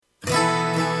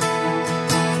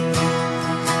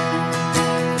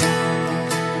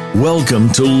Welcome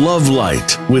to Love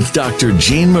Light with Dr.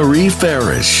 Jean Marie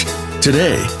Farish.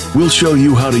 Today, we'll show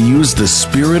you how to use the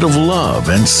spirit of love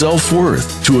and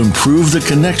self-worth to improve the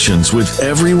connections with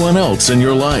everyone else in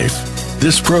your life.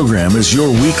 This program is your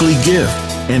weekly gift,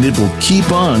 and it will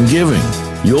keep on giving.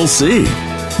 You'll see.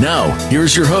 Now,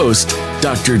 here's your host,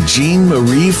 Dr. Jean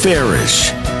Marie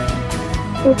Farish.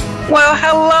 Well,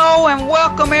 hello and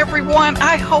welcome, everyone.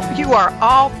 I hope you are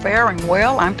all faring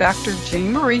well. I'm Dr.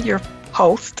 Jean Marie, your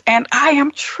host, and I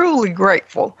am truly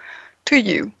grateful to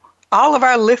you, all of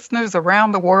our listeners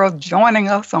around the world joining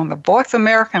us on the Voice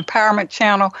America Empowerment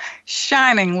Channel,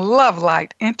 shining love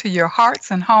light into your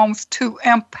hearts and homes to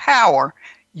empower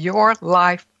your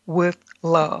life with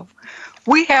love.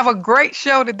 We have a great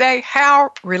show today,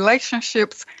 How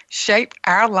Relationships Shape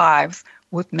Our Lives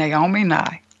with Naomi and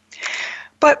I.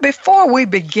 But before we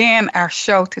begin our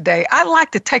show today, I'd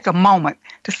like to take a moment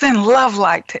to send love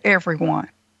light to everyone.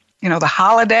 You know, the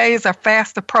holidays are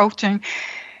fast approaching,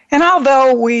 and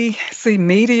although we see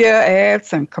media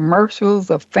ads and commercials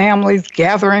of families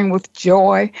gathering with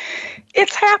joy,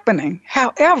 it's happening.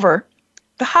 However,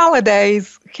 the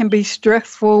holidays can be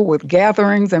stressful with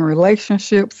gatherings and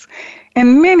relationships,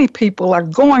 and many people are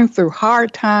going through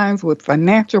hard times with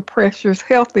financial pressures,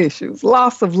 health issues,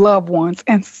 loss of loved ones,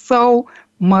 and so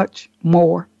much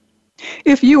more.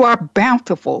 If you are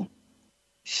bountiful,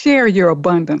 share your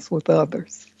abundance with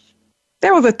others.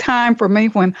 There was a time for me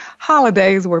when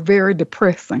holidays were very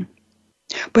depressing,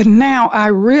 but now I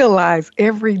realize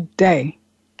every day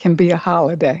can be a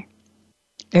holiday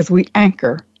as we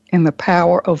anchor in the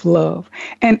power of love,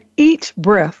 and each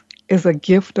breath is a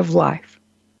gift of life.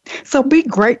 So be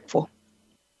grateful.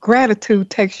 Gratitude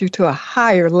takes you to a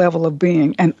higher level of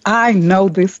being, and I know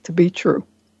this to be true.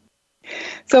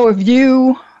 So if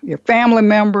you, your family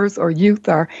members, or youth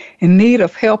are in need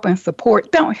of help and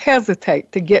support, don't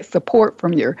hesitate to get support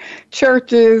from your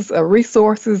churches,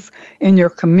 resources in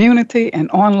your community and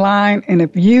online. And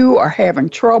if you are having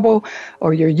trouble,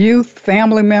 or your youth,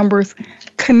 family members,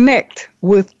 connect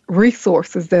with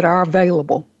resources that are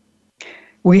available.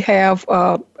 We have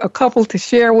a couple to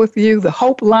share with you. The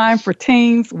Hope Line for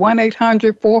Teens,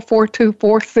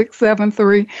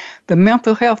 1-800-442-4673. The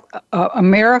Mental Health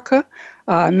America,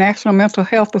 National Mental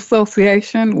Health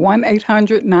Association,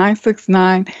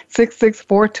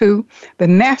 1-800-969-6642. The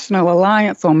National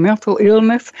Alliance on Mental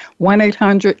Illness,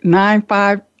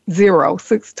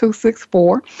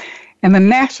 1-800-950-6264. And the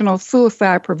National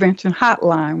Suicide Prevention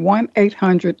Hotline,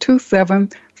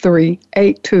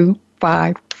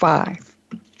 1-800-273-8255.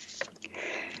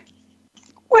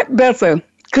 What does a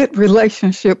good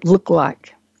relationship look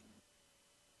like?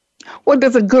 What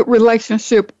does a good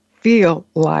relationship feel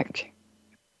like?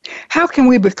 How can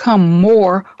we become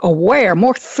more aware,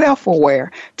 more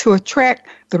self-aware to attract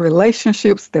the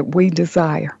relationships that we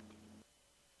desire?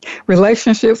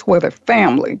 Relationships, whether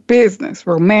family, business,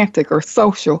 romantic, or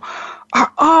social,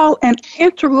 are all an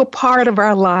integral part of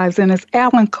our lives. And as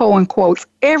Alan Cohen quotes,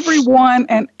 everyone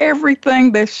and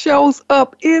everything that shows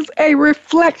up is a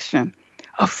reflection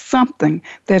of something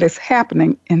that is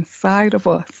happening inside of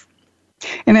us.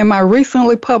 And in my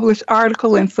recently published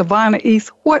article in Savannah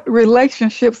East, What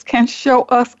Relationships Can Show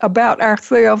Us About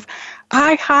Ourselves,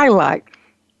 I highlight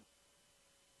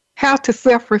how to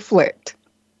self-reflect,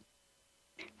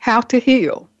 how to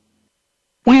heal,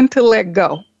 when to let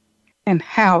go, and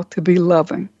how to be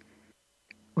loving.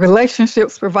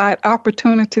 Relationships provide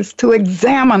opportunities to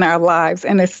examine our lives,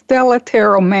 and as Stella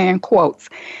Terrell Mann quotes,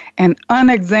 an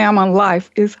unexamined life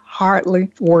is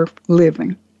hardly worth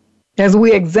living. As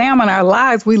we examine our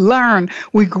lives, we learn,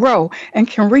 we grow, and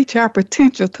can reach our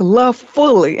potential to love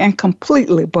fully and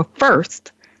completely, but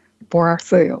first, for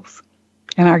ourselves.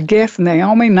 And our guest,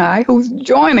 Naomi and I, who's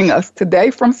joining us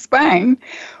today from Spain,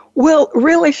 will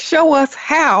really show us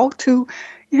how to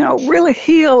really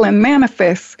heal and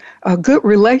manifest good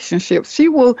relationships. She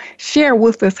will share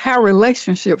with us how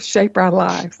relationships shape our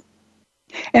lives.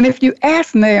 And if you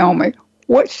ask Naomi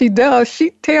what she does,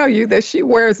 she'd tell you that she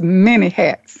wears many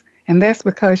hats. And that's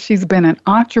because she's been an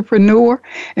entrepreneur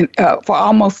and for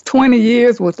almost 20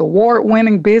 years with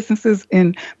award-winning businesses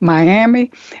in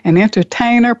Miami, an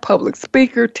entertainer, public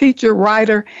speaker, teacher,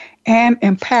 writer, and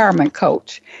empowerment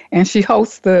coach. And she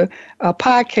hosts the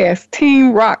podcast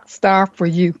Teen Rock Star for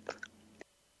Youth.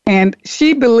 And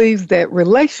she believes that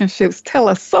relationships tell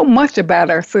us so much about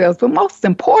ourselves, but most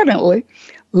importantly,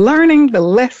 learning the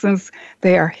lessons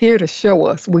they are here to show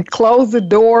us. We close the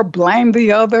door, blame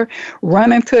the other,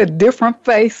 run into a different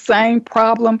face, same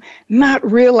problem, not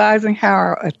realizing how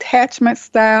our attachment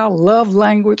style, love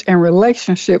language, and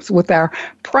relationships with our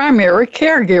primary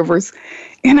caregivers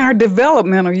in our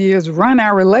developmental years run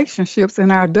our relationships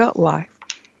in our adult life.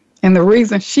 And the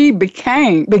reason she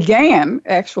began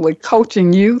actually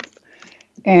coaching youth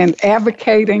and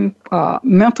advocating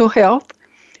mental health,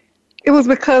 it was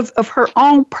because of her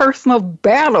own personal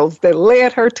battles that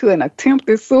led her to an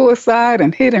attempted suicide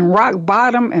and hitting rock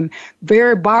bottom and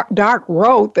very dark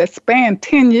road that spanned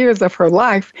 10 years of her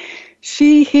life.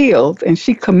 She healed and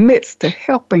she commits to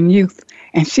helping youth.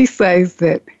 And she says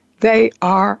that they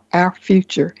are our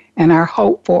future and our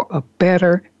hope for a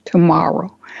better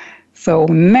tomorrow. So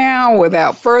now,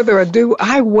 without further ado,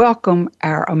 I welcome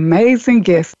our amazing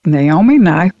guest, Naomi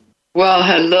Knight. Well,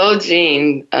 hello,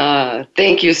 Jean.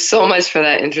 Thank you so much for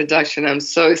that introduction. I'm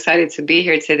so excited to be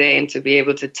here today and to be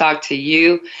able to talk to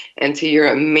you and to your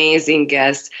amazing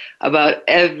guest about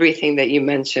everything that you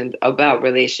mentioned about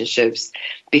relationships,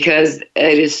 because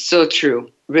it is so true.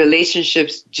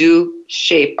 Relationships do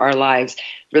shape our lives.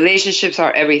 Relationships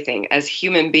are everything. As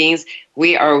human beings,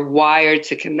 we are wired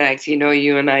to connect. You know,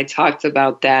 you and I talked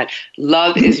about that.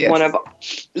 Love is Yes.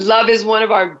 one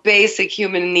of our basic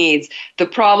human needs. The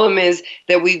problem is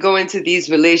that we go into these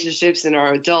relationships in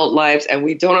our adult lives and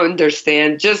we don't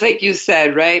understand, just like you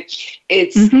said, right?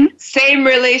 It's same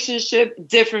relationship,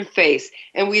 different face.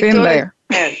 And we don't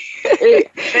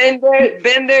understand.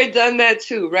 Been there, done that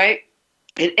too, right?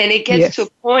 And it gets to a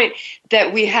point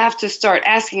that we have to start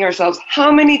asking ourselves,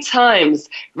 how many times,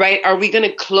 right, are we going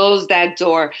to close that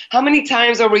door? How many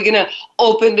times are we going to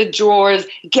open the drawers,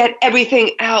 get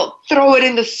everything out, throw it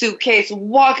in the suitcase,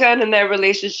 walk out in that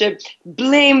relationship,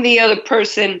 blame the other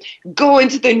person, go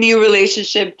into the new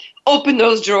relationship, open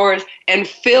those drawers and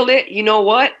fill it, you know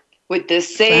what, with the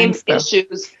same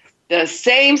issues, the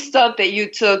same stuff that you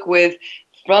took with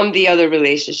from the other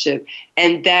relationship.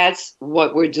 And that's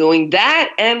what we're doing.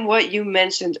 That and what you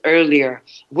mentioned earlier,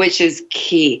 which is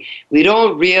key. We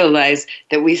don't realize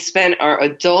that we spend our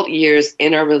adult years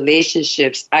in our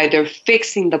relationships either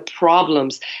fixing the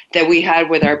problems that we had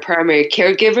with our primary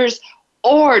caregivers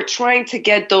or trying to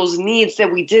get those needs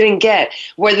that we didn't get,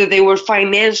 whether they were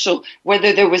financial,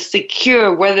 whether they were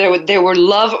secure, whether they were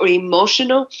love or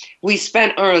emotional. We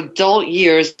spent our adult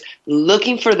years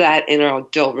looking for that in our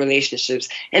adult relationships.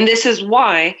 And this is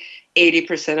why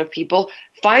 80% of people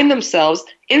find themselves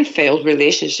in failed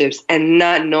relationships and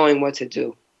not knowing what to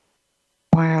do.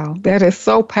 Wow, that is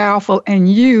so powerful.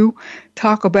 And you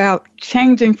talk about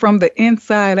changing from the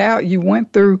inside out. You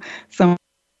went through some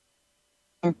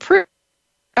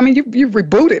you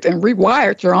rebooted and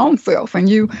rewired your own self, and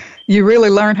you really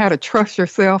learned how to trust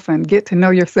yourself and get to know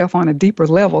yourself on a deeper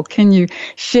level. Can you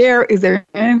share, is there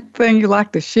anything you'd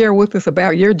like to share with us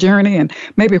about your journey and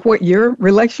maybe what your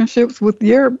relationships with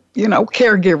your,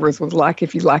 caregivers was like,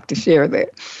 if you'd like to share that?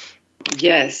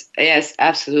 Yes,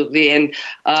 absolutely. And,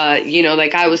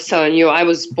 like I was telling you, I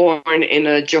was born in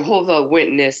a Jehovah's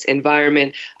Witness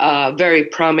environment, very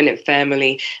prominent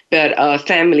family, but a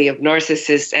family of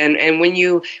narcissists. And when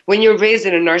you're raised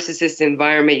in a narcissist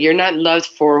environment, you're not loved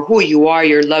for who you are,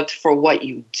 you're loved for what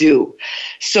you do.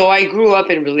 So I grew up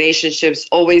in relationships,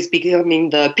 always becoming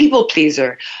the people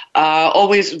pleaser,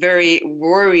 always very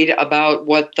worried about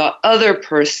what the other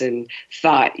person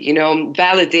thought.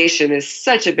 Validation is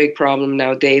such a big problem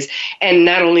nowadays. And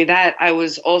not only that, I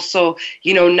was also,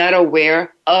 not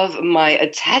aware of my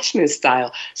attachment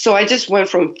style. So I just went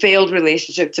from failed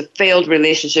relationship to failed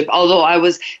relationship, although I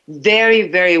was very,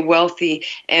 very wealthy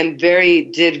and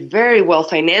did very well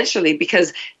financially,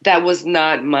 because that was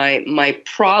not my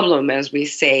problem, as we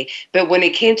say. But when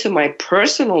it came to my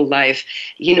personal life,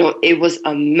 it was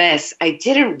a mess. I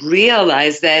didn't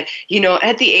realize that,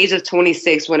 at the age of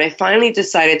 26, when I finally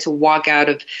decided to walk out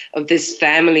of this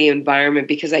family environment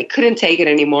because I couldn't take it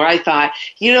anymore, I thought,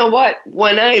 you know what,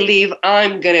 when I leave,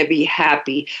 I'm going to be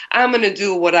happy. I'm going to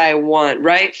do what I want,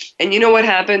 right? And you know what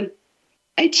happened?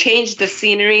 I changed the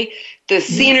scenery. The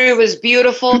scenery was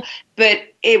beautiful, but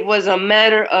it was a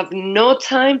matter of no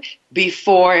time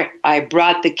before I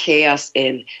brought the chaos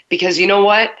in. Because you know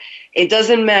what? It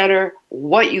doesn't matter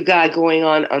what you got going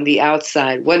on the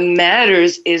outside. What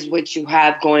matters is what you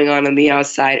have going on the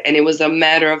outside. And it was a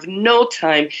matter of no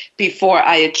time before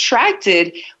I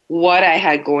attracted what I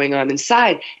had going on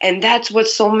inside. And that's what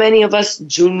so many of us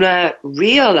do not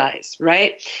realize,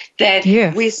 right? That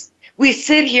we We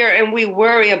sit here and we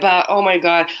worry about, oh my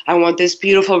God, I want this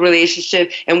beautiful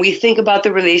relationship. And we think about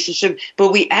the relationship,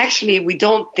 but we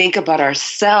don't think about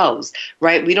ourselves,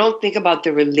 right? We don't think about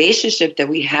the relationship that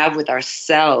we have with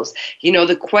ourselves. You know,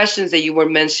 the questions that you were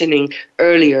mentioning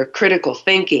earlier, critical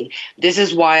thinking. This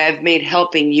is why I've made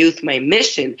helping youth my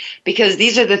mission, because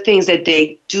these are the things that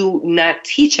they do not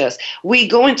teach us. We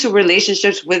go into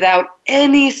relationships without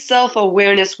any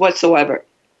self-awareness whatsoever,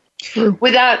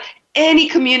 without any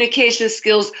communication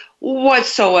skills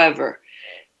whatsoever,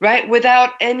 right?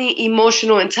 Without any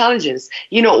emotional intelligence.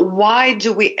 You know, why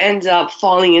do we end up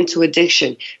falling into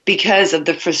addiction? Because of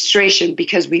the frustration,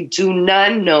 because we do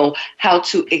not know how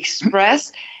to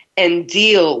express and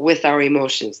deal with our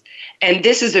emotions. And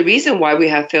this is the reason why we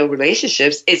have failed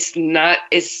relationships. It's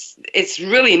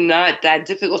really not that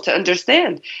difficult to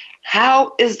understand.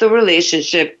 How is the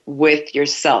relationship with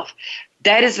yourself?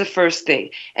 That is the first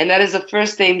thing. And that is the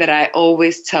first thing that I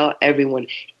always tell everyone.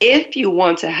 If you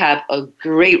want to have a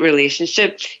great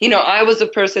relationship, you know, I was a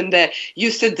person that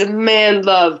used to demand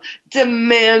love,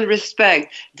 demand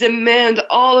respect, demand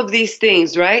all of these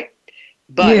things, right?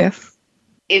 But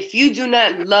if you do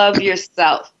not love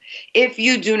yourself, if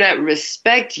you do not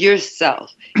respect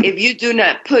yourself, if you do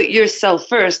not put yourself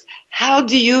first, how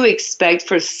do you expect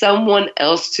for someone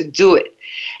else to do it?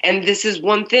 And this is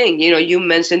one thing, you know, you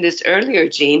mentioned this earlier,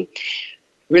 Jean.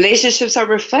 Relationships are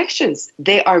reflections.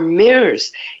 They are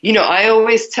mirrors. You know, I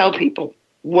always tell people,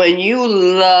 when you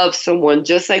love someone,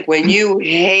 just like when you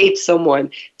hate someone,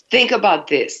 think about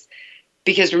this.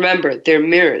 Because remember, they're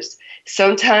mirrors.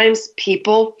 Sometimes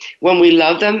people, when we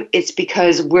love them, it's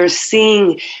because we're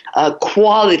seeing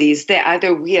qualities that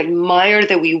either we admire,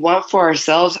 that we want for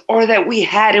ourselves, or that we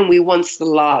had and we once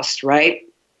lost, right?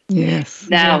 Yes.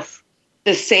 Now,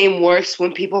 the same works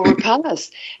when people repel us.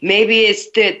 Maybe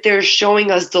it's that they're showing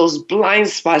us those blind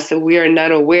spots that we are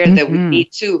not aware that we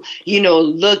need to, you know,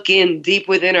 look in deep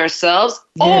within ourselves,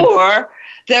 or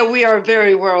that we are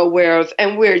very well aware of,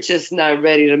 and we're just not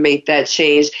ready to make that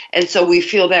change. And so we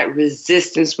feel that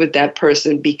resistance with that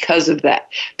person because of that,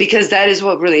 because that is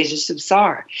what relationships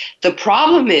are. The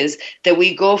problem is that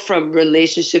we go from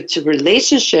relationship to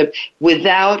relationship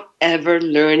without ever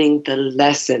learning the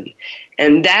lesson.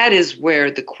 And that is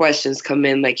where the questions come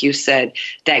in, like you said,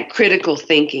 that critical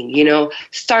thinking, you know,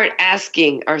 start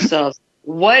asking ourselves,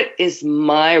 what is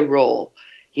my role?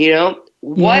 You know,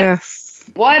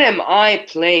 what am I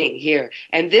playing here?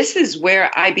 And this is where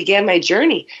I began my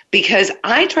journey, because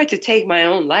I tried to take my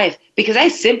own life because I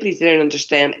simply didn't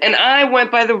understand. And I went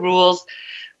by the rules.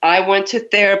 I went to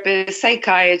therapists,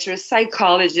 psychiatrists,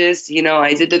 psychologists. You know,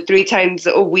 I did the 3 times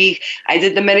a week. I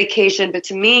did the medication. But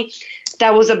to me,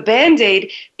 that was a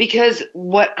Band-Aid, because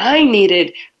what I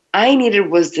needed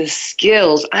was the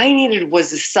skills. I needed was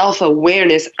the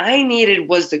self-awareness. I needed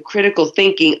was the critical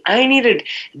thinking. I needed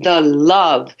the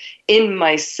love in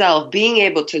myself, being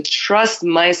able to trust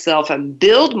myself and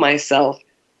build myself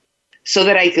so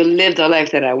that I could live the life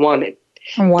that I wanted.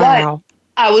 Wow. But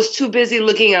I was too busy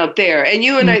looking out there. And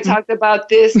you and I talked about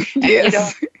this.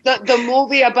 Yes. You know, the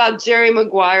movie about Jerry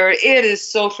Maguire, it is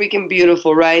so freaking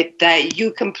beautiful, right? That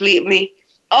you complete me.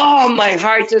 Oh, my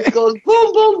heart just goes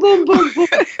boom, boom, boom, boom, boom.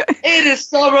 It is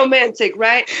so romantic,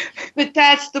 right? But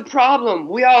that's the problem.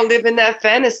 We all live in that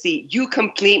fantasy. You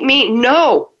complete me?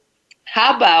 No.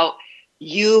 How about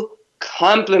you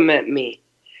compliment me?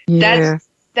 Yes.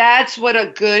 That's what a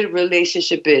good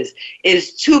relationship is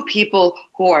 2 people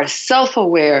who are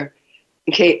self-aware,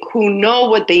 okay, who know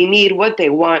what they need, what they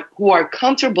want, who are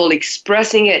comfortable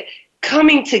expressing it,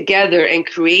 coming together and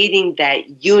creating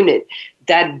that unit,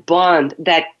 that bond,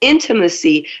 that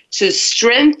intimacy to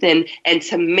strengthen and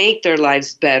to make their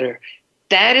lives better.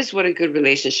 That is what a good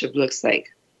relationship looks like.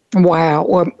 Wow.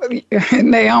 Well,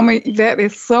 Naomi, that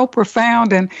is so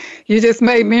profound. And you just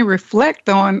made me reflect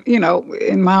on, you know,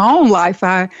 in my own life,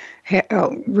 I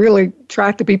really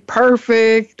tried to be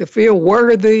perfect, to feel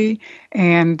worthy,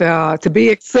 and to be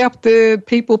accepted,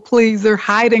 people pleaser,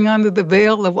 hiding under the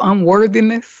veil of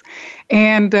unworthiness.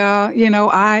 And, you know,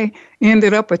 I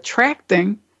ended up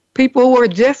attracting people who were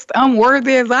just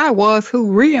unworthy as I was, who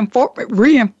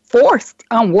reinforced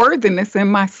unworthiness in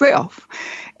myself.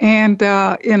 And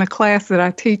in a class that I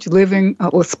teach, Living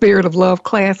with Spirit of Love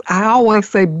class, I always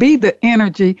say, be the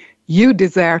energy you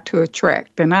desire to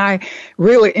attract. And I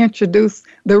really introduce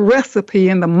the recipe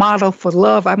and the model for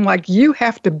love. I'm like, you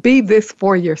have to be this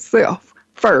for yourself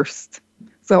first.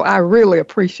 So I really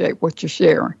appreciate what you're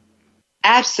sharing.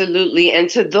 Absolutely.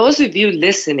 And to those of you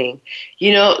listening,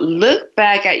 look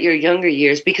back at your younger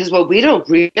years, because what we don't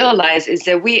realize is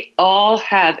that we all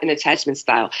have an attachment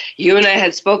style. You and I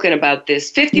had spoken about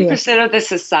this. 50% of the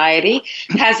society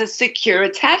has a secure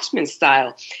attachment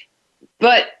style.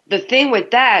 But the thing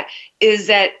with that is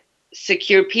that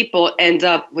secure people end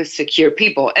up with secure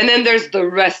people. And then there's the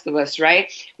rest of us,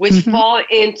 right? Which fall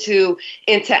into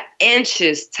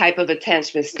anxious type of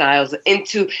attachment styles,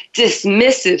 into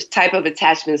dismissive type of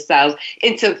attachment styles,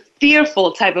 into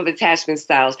fearful type of attachment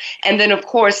styles. And then, of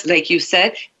course, like you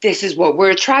said, this is what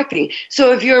we're attracting.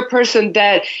 So if you're a person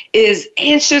that is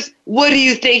anxious, what do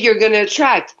you think you're going to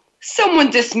attract?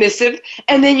 Someone dismissive.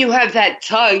 And then you have that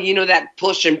tug, that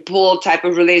push and pull type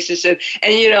of relationship.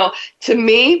 And, to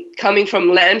me, coming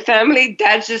from Land family,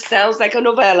 that just sounds like a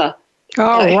novella.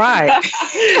 All right.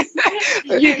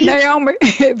 Naomi,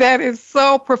 that is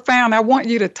so profound. I want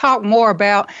you to talk more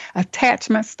about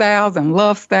attachment styles and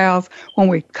love styles when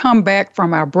we come back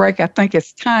from our break. I think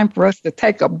it's time for us to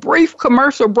take a brief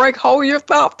commercial break. Hold your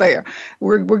thought there.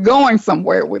 We're going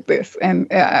somewhere with this.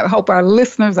 And I hope our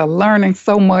listeners are learning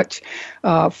so much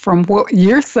from what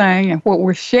you're saying and what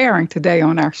we're sharing today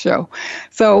on our show.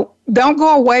 So don't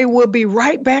go away. We'll be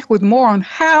right back with more on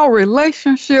how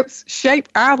relationships shape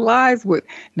our lives with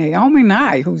Naomi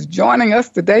Nye, who's joining us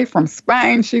today from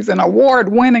Spain. She's an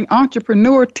award-winning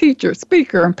entrepreneur, teacher,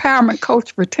 speaker, empowerment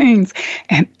coach for teens,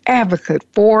 and advocate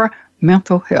for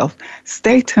mental health.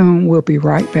 Stay tuned. We'll be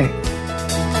right back.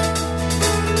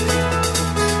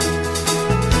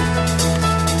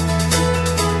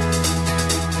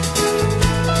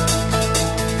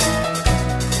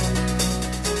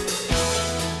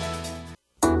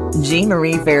 Jean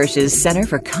Marie Farish's Center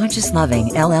for Conscious Loving,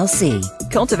 LLC,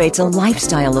 cultivates a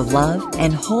lifestyle of love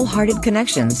and wholehearted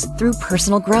connections through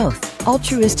personal growth,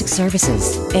 altruistic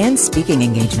services, and speaking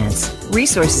engagements.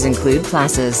 Resources include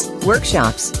classes,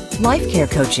 workshops, life care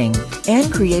coaching,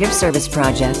 and creative service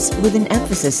projects with an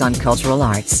emphasis on cultural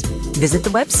arts. Visit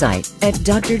the website at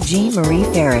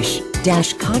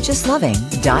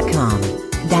drjeanmariefarish-consciousloving.com.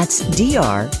 That's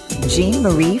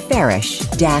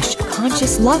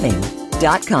drjeanmariefarish-consciousloving.com.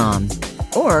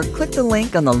 Or click the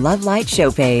link on the Love Light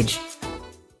show page.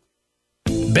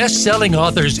 Best-selling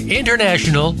Authors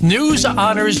International news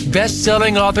honors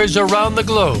best-selling authors around the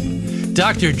globe.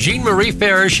 Dr. Jean Marie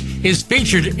Farish is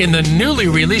featured in the newly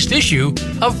released issue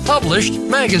of Published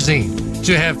Magazine.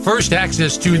 To have first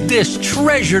access to this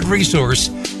treasured resource,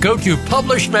 go to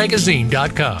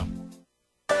publishedmagazine.com.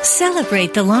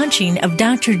 Celebrate the launching of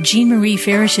Dr. Jean Marie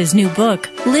Farish's new book,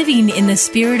 Living in the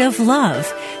Spirit of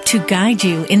Love, to guide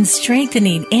you in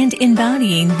strengthening and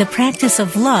embodying the practice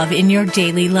of love in your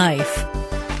daily life.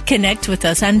 Connect with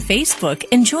us on Facebook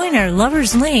and join our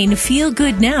Lover's Lane Feel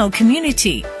Good Now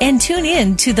community, and tune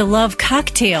in to the Love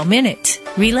Cocktail Minute.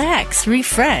 Relax,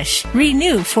 refresh,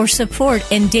 renew for support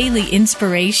and daily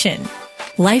inspiration.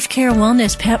 Life Care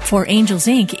Wellness Pep for Angels,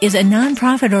 Inc. is a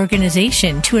nonprofit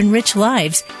organization to enrich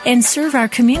lives and serve our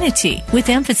community, with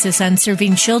emphasis on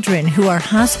serving children who are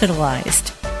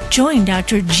hospitalized. Join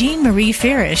Dr. Jean Marie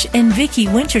Farish and Vicki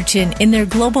Winterton in their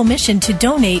global mission to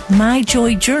donate My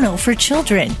Joy Journal for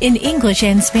children in English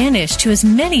and Spanish to as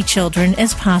many children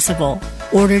as possible.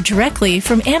 Order directly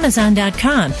from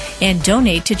Amazon.com and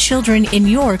donate to children in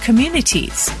your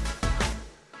communities.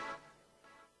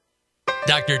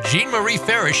 Dr. Jean Marie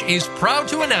Farish is proud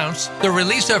to announce the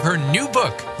release of her new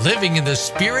book, Living in the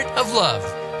Spirit of Love,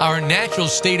 Our Natural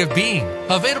State of Being,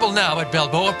 available now at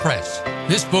Balboa Press.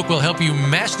 This book will help you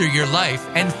master your life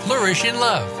and flourish in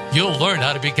love. You'll learn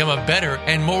how to become a better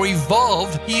and more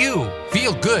evolved you.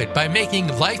 Feel good by making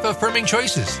life-affirming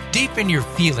choices. Deepen your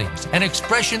feelings and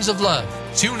expressions of love.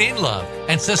 Tune in love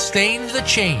and sustain the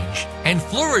change. And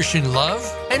flourish in love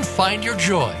and find your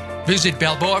joy. Visit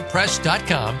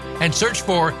BalboaPress.com and search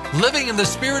for Living in the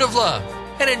Spirit of Love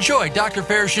and enjoy Dr.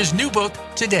 Farish's new book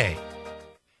today.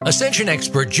 Ascension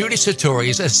expert Judy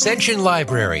Satori's Ascension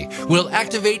Library will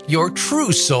activate your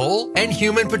true soul and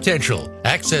human potential.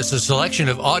 Access a selection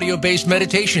of audio-based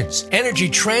meditations, energy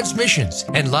transmissions,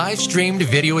 and live-streamed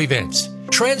video events.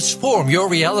 Transform your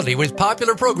reality with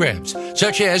popular programs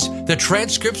such as the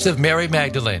transcripts of Mary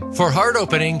Magdalene for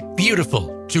heart-opening,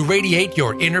 beautiful, to radiate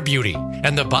your inner beauty,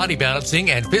 and the body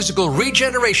balancing and physical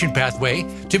regeneration pathway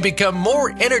to become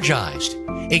more energized.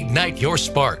 Ignite your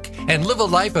spark and live a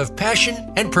life of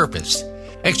passion and purpose.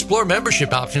 Explore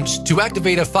membership options to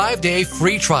activate a 5-day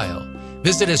free trial.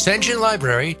 Visit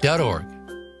ascensionlibrary.org.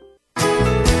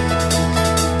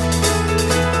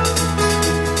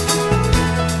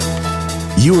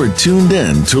 You are tuned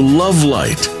in to Love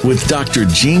Light with Dr.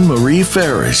 Jean Marie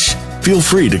Farish. Feel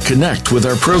free to connect with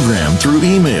our program through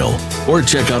email or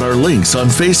check out our links on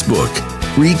Facebook.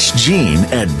 Reach Gene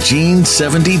at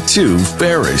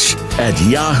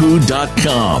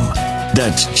Gene72Farish@yahoo.com.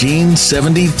 That's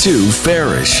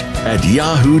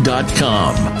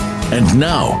Gene72Farish@yahoo.com. And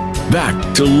now,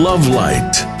 back to Love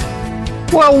Light.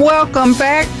 Well, welcome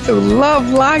back to Love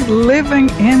Light, Living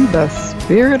in the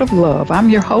Spirit of Love. I'm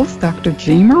your host, Dr.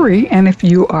 Jean Marie, and if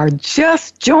you are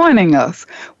just joining us,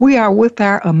 we are with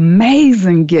our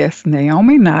amazing guest,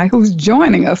 Naomi Nye, who's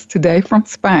joining us today from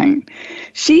Spain.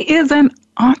 She is an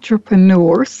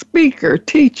entrepreneur, speaker,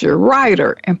 teacher,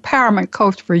 writer, empowerment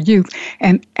coach for youth,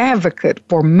 and advocate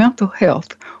for mental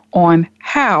health on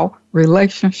how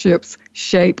relationships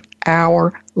shape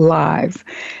our lives.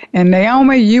 And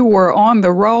Naomi, you were on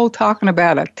the road talking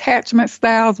about attachment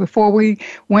styles before we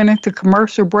went into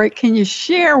commercial break. Can you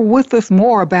share with us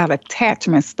more about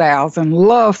attachment styles and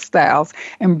love styles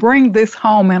and bring this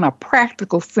home in a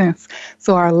practical sense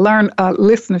so our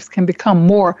listeners can become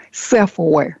more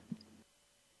self-aware?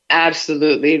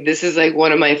 Absolutely. This is like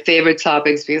one of my favorite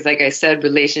topics because, like I said,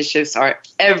 relationships are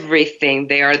everything.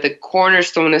 They are the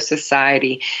cornerstone of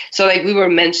society. So like we were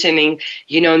mentioning,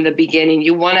 in the beginning,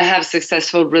 you want to have a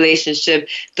successful relationship.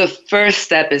 The first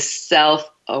step is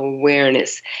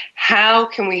self-awareness. How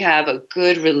can we have a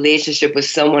good relationship with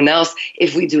someone else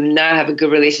if we do not have a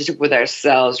good relationship with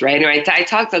ourselves, right? And I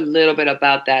talked a little bit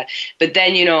about that, but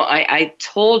then, I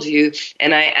told you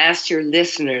and I asked your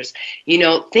listeners,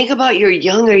 think about your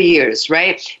younger years,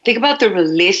 right? Think about the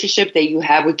relationship that you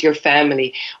have with your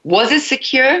family. Was it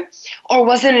secure or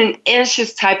was it an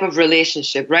anxious type of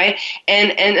relationship, right?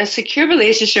 And a secure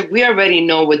relationship, we already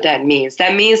know what that means.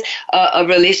 That means a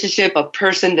relationship, a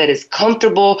person that is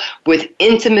comfortable with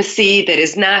intimacy, that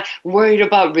is not worried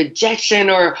about rejection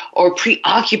or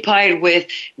preoccupied with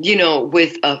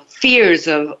fears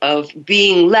of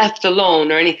being left alone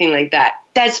or anything like that.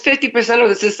 That's 50% of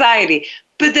the society.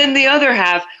 But then the other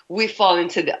half, we fall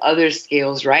into the other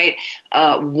scales, right?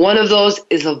 One of those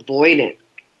is avoidant.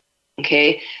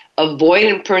 Okay.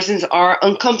 Avoidant persons are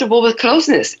uncomfortable with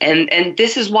closeness. And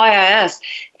this is why I asked,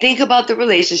 think about the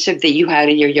relationship that you had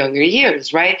in your younger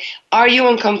years, right? Are you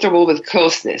uncomfortable with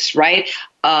closeness, right?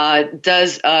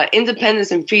 Does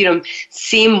independence and freedom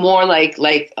seem more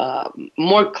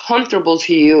more comfortable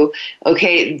to you,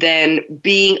 okay, than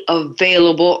being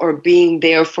available or being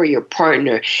there for your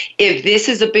partner? If this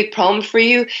is a big problem for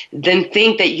you, then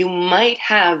think that you might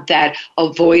have that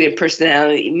avoidant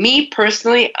personality. Me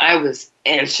personally, I was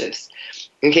anxious.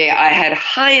 Okay, I had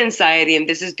high anxiety, and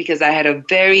this is because I had a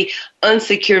very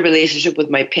unsecure relationship with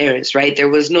my parents, right? There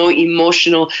was no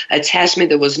emotional attachment.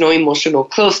 There was no emotional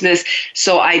closeness.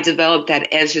 So I developed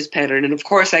that anxious pattern. And of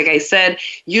course, like I said,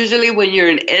 usually when you're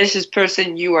an anxious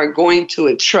person, you are going to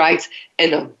attract an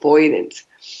avoidant.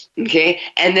 Okay,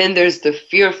 and then there's the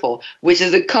fearful, which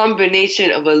is a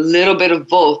combination of a little bit of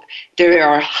both. There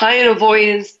are high in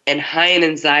avoidance and high in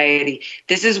anxiety.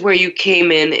 This is where you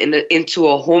came into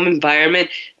a home environment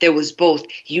that was both.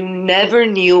 You never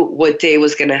knew what day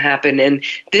was going to happen. And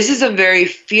this is a very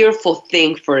fearful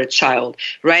thing for a child,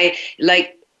 right?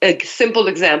 Like a simple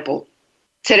example.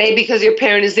 Today, because your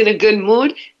parent is in a good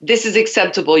mood, this is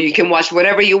acceptable. You can watch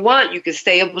whatever you want. You can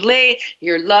stay up late.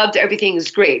 You're loved. Everything is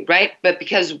great, right? But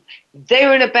because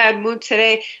they're in a bad mood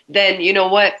today, then you know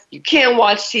what? You can't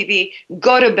watch TV,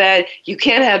 go to bed. You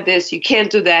can't have this. You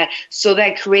can't do that. So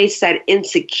that creates that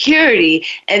insecurity,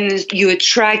 and you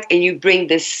attract and you bring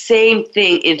the same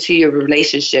thing into your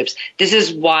relationships. This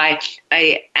is why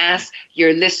I ask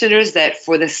your listeners that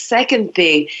for the second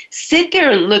thing, sit there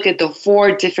and look at the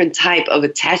 4 different type of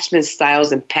attachment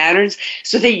styles and patterns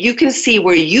so that you can see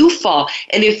where you fall.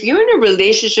 And if you're in a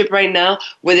relationship right now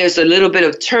where there's a little bit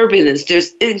of turbulence,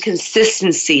 there's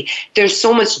inconsistency, there's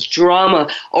so much drama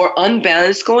or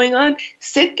unbalance going on,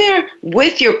 sit there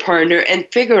with your partner and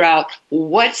figure out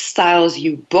what styles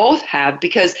you both have.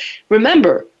 Because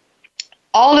remember,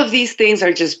 all of these things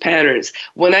are just patterns.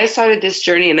 When I started this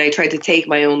journey and I tried to take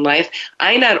my own life,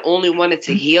 I not only wanted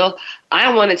to heal, I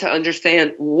wanted to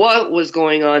understand what was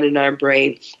going on in our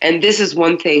brain. And this is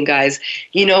one thing, guys.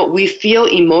 We feel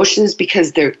emotions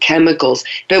because they're chemicals.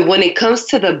 But when it comes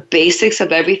to the basics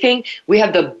of everything, we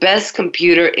have the best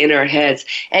computer in our heads.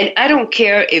 And I don't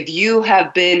care if you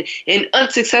have been in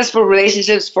unsuccessful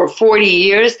relationships for 40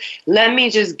 years. Let me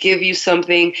just give you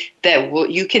something that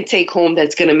you can take home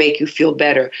that's going to make you feel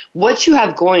better. What you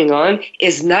have going on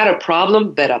is not a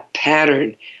problem, but a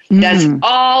pattern. That's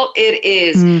all it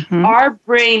is. Our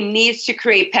brain needs to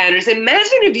create patterns.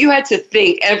 Imagine if you had to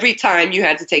think every time you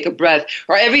had to take a breath,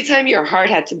 or every time your heart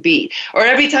had to beat, or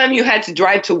every time you had to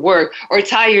drive to work or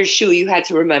tie your shoe, you had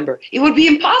to remember. It would be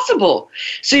impossible.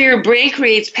 So your brain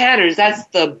creates patterns. That's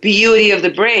the beauty of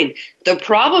the brain. The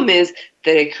problem is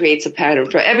that it creates a pattern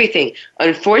for everything,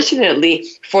 unfortunately,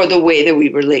 for the way that we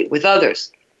relate with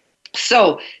others.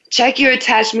 So check your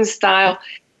attachment style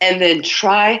and then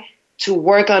try to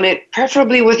work on it,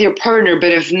 preferably with your partner.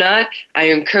 But if not, I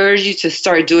encourage you to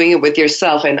start doing it with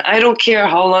yourself. And I don't care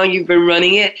how long you've been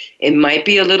running it. It might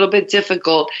be a little bit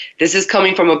difficult. This is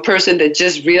coming from a person that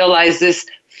just realized this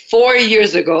 4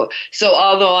 years ago. So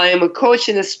although I am a coach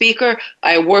and a speaker,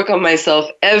 I work on myself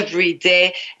every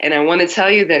day. And I want to tell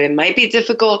you that it might be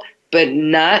difficult, but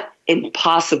not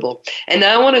impossible. And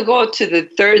now I want to go to the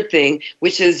third thing,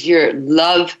 which is your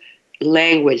love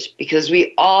language, because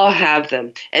we all have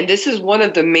them. And this is one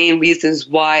of the main reasons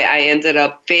why I ended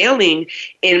up failing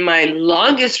in my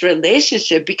longest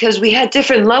relationship, because we had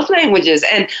different love languages,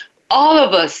 and all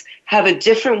of us have a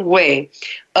different way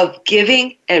of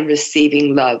giving and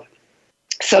receiving love.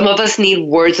 Some of us need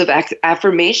words of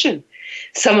affirmation.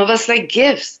 Some of us like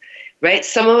gifts, right?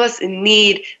 Some of us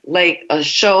need like a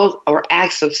show or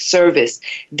acts of service.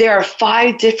 There are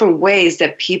 5 different ways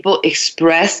that people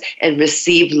express and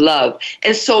receive love.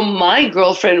 And so my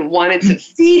girlfriend wanted to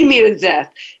feed me to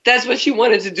death. That's what she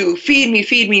wanted to do. Feed me,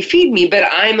 feed me, feed me. But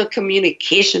I'm a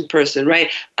communication person,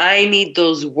 right? I need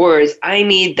those words. I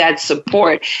need that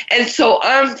support. And so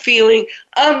I'm feeling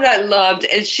I'm not loved,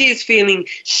 and she's feeling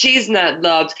she's not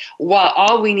loved, while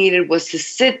all we needed was to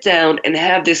sit down and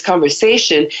have this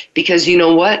conversation, because you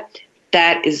know what?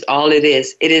 That is all it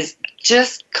is. It is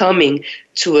just coming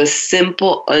to a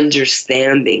simple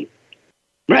understanding,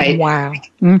 right? Wow.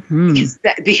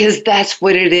 Because that's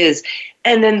what it is.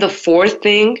 And then the fourth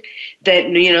thing that,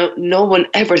 no one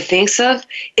ever thinks of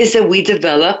is that we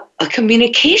develop a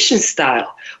communication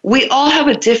style. We all have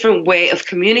a different way of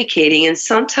communicating, and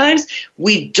sometimes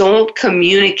we don't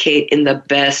communicate in the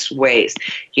best ways,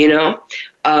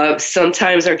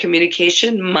 Sometimes our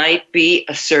communication might be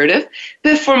assertive,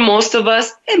 but for most of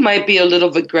us, it might be a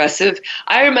little aggressive.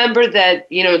 I remember that,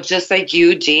 just like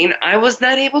you, Jean, I was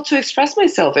not able to express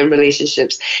myself in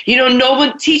relationships. No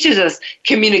one teaches us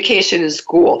communication in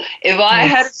school. If I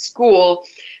had a school,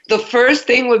 the first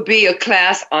thing would be a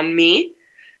class on me.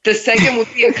 The second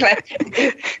would be a class.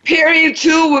 Period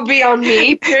 2 would be on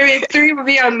me. Period 3 would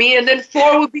be on me. And then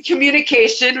 4 would be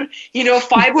communication.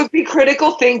 5 would be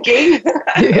critical thinking.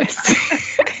 Yes.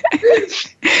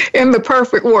 In the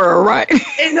perfect world, right?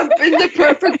 In the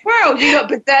perfect world,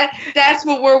 but that's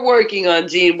what we're working on,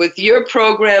 Jean, with your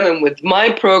program and with my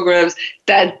programs.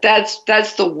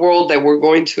 That's the world that we're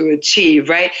going to achieve,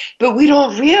 right? But we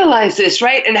don't realize this,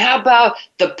 right? And how about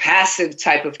the passive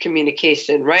type of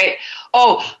communication, right?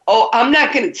 Oh, I'm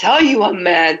not going to tell you I'm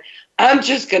mad. I'm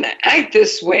just going to act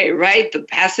this way, right? The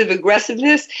passive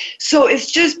aggressiveness. So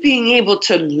it's just being able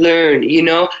to learn,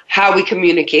 how we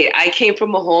communicate. I came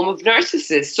from a home of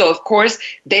narcissists. So, of course,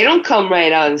 they don't come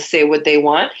right out and say what they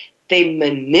want. They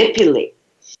manipulate,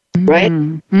 right?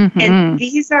 And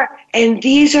these are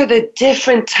the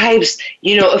different types,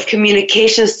 of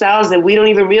communication styles that we don't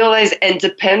even realize. And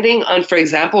depending on, for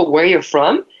example, where you're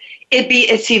from,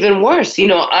 it's even worse.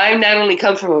 I not only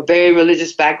come from a very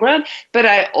religious background, but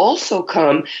I also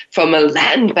come from a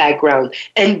Latin background.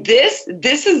 And this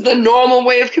is the normal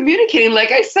way of communicating.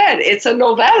 Like I said, it's a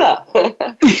novella.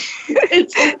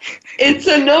 it's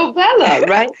a novella,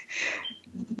 right?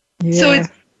 Yeah. So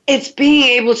it's being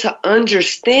able to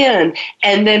understand,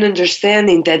 and then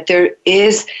understanding that there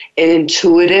is an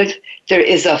intuitive, there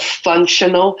is a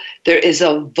functional, there is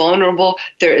a vulnerable,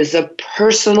 there is a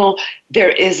personal, there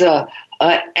is a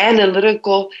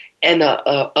analytical, and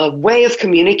a way of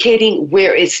communicating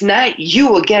where it's not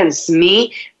you against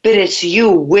me, but it's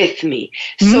you with me.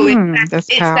 So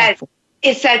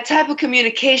it's that type of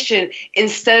communication,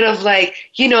 instead of like,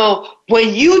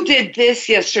 when you did this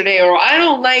yesterday, or I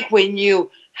don't like when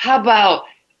you, how about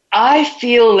I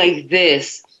feel like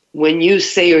this when you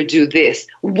say or do this?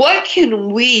 What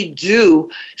can we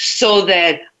do so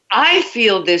that I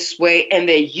feel this way and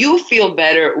that you feel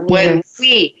better when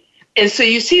we? And so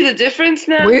you see the difference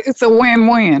now? It's a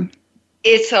win-win.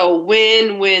 It's a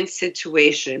win-win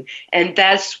situation. And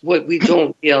that's what we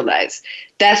don't realize.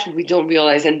 That's what we don't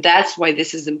realize. And that's why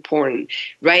this is important,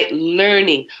 right?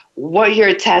 Learning what your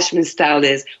attachment style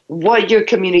is, what your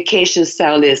communication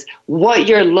style is, what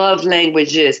your love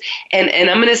language is. And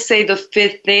I'm going to say the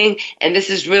fifth thing, and this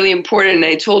is really important. And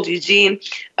I told you, Jean,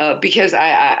 because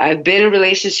I've been in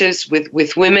relationships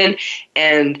with women.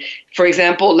 And for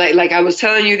example, like I was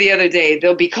telling you the other day,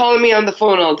 they'll be calling me on the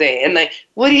phone all day. And like,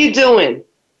 what are you doing?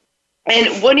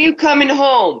 And when are you coming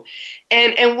home?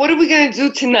 And what are we going to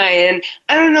do tonight? And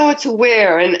I don't know what to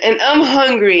wear. And I'm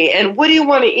hungry. And what do you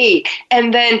want to eat?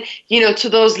 And then, to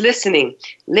those listening,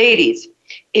 ladies,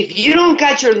 if you don't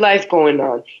got your life going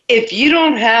on, if you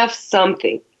don't have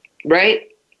something, right,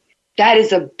 that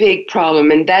is a big problem.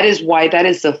 And that is why that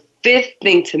is the fifth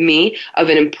thing to me of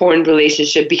an important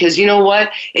relationship. Because you know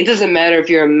what? It doesn't matter if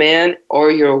you're a man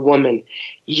or you're a woman.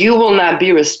 You will not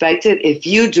be respected if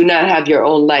you do not have your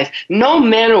own life. No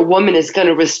man or woman is going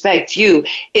to respect you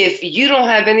if you don't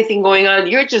have anything going on.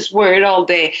 You're just worried all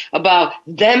day about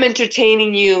them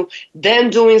entertaining you, them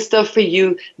doing stuff for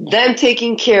you, them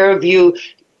taking care of you.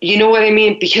 You know what I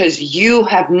mean? Because you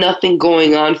have nothing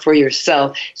going on for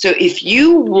yourself. So if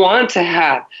you want to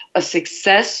have a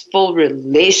successful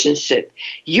relationship,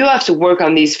 you have to work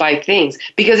on these 5 things.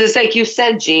 Because it's like you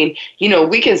said, Jean,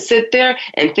 we can sit there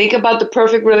and think about the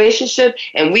perfect relationship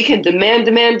and we can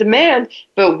demand,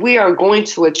 but we are going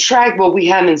to attract what we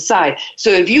have inside.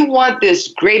 So if you want this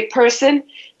great person,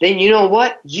 then you know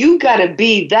what? You got to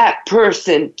be that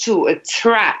person to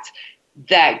attract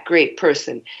that great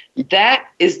person. That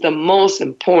is the most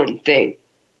important thing.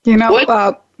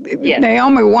 Yes.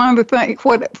 Naomi, one of the things,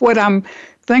 what I'm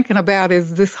thinking about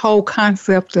is this whole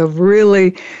concept of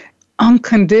really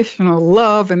unconditional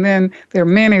love. And then there are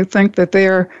many who think that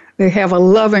they have a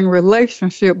loving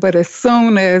relationship, but as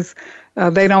soon as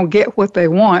they don't get what they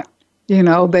want,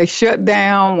 they shut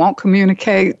down, won't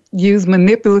communicate, use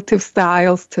manipulative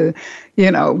styles to,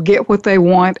 get what they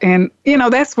want. And,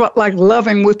 that's what like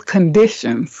loving with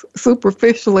conditions,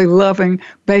 superficially loving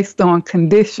based on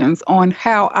conditions, on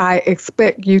how I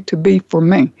expect you to be for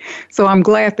me. So I'm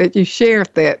glad that you shared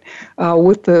that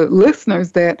with the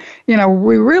listeners that,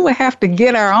 we really have to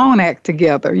get our own act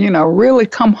together, really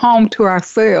come home to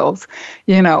ourselves,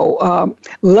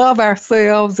 love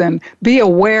ourselves and be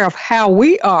aware of how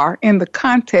we are in the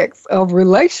context of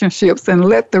relationships and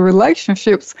let the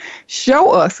relationships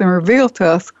show us and reveal to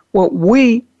us what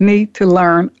we need to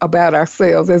learn about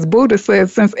ourselves. As Buddha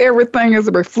says, since everything is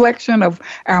a reflection of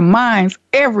our minds,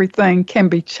 everything can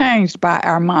be changed by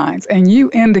our minds. And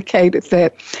you indicated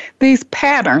that these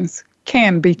patterns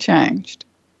can be changed.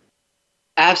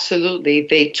 Absolutely.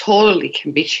 They totally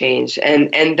can be changed.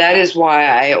 And that is why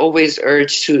I always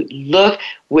urge to look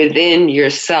within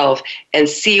yourself and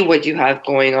see what you have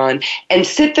going on and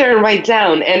sit there and write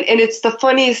down. And it's the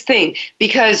funniest thing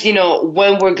because,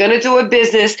 when we're going to do a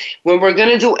business, when we're going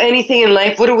to do anything in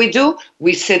life, what do?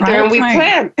 We sit there and we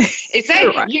plan. It's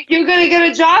like you're going to get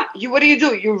a job. What do?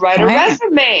 You write a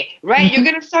resume, right? Mm-hmm. You're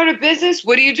going to start a business.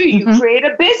 What do? You create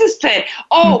a business plan.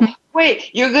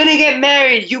 Wait, you're going to get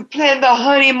married. You plan the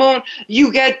honeymoon. You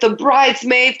get the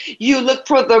bridesmaids. You look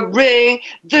for the ring,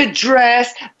 the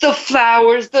dress, the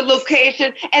flowers, the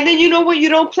location. And then you know what you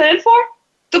don't plan for?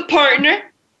 The partner.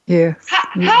 Yeah.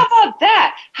 How about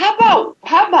that? How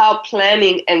about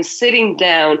planning and sitting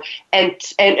down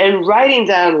and writing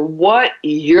down what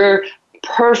your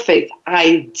perfect,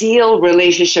 ideal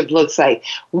relationship looks like,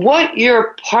 what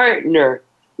your partner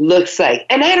looks like.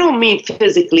 And I don't mean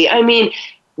physically. I mean,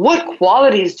 what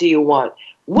qualities do you want?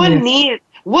 What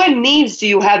needs do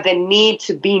you have that need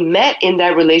to be met in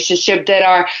that relationship that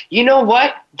are,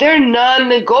 they're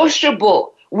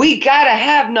non-negotiable. We got to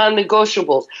have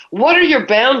non-negotiables. What are your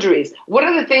boundaries? What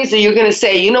are the things that you're going to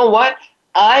say,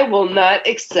 I will not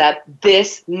accept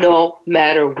this no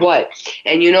matter what.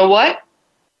 And you know what?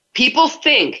 People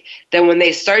think that when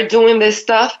they start doing this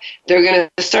stuff, they're going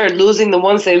to start losing the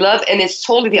ones they love. And it's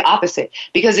totally the opposite.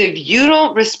 Because if you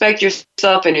don't respect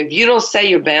yourself and if you don't set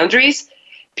your boundaries,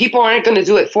 people aren't going to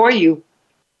do it for you.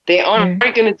 They aren't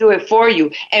going to do it for you.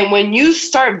 And when you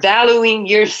start valuing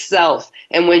yourself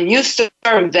and when you start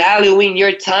valuing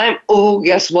your time,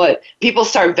 guess what? People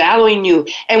start valuing you.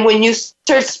 And when you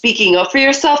start speaking up for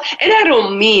yourself, and I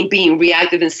don't mean being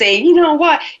reactive and saying, you know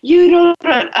what,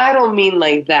 I don't mean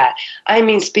like that. I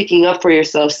mean speaking up for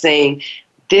yourself, saying,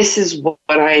 this is what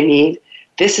I need.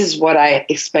 This is what I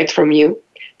expect from you.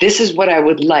 This is what I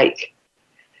would like.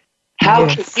 How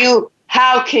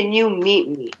can you meet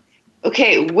me?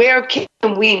 Okay, where can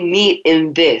we meet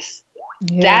in this?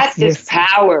 That is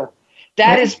power.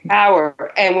 That is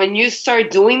power. And when you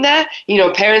start doing that,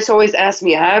 parents always ask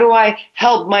me, how do I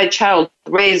help my child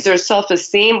raise their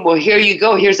self-esteem? Well, here you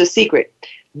go. Here's a secret.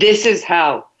 This is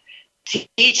how.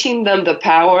 Teaching them the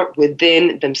power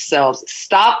within themselves.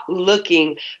 Stop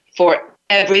looking for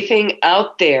everything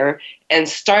out there and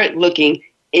start looking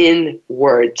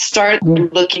inward. Start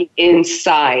looking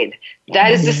inside.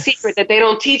 That is the secret that they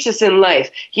don't teach us in life.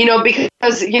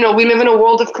 Because, we live in a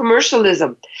world of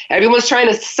commercialism. Everyone's trying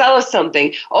to sell us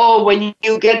something. Oh, when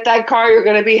you get that car, you're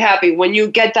going to be happy. When you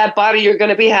get that body, you're going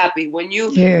to be happy. When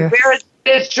you wear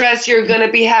this dress, you're going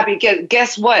to be happy.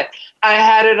 Guess what? I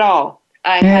had it all.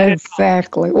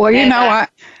 Exactly. Well,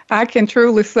 I can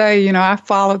truly say, I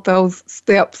followed those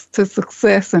steps to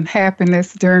success and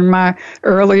happiness during my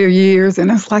earlier years. And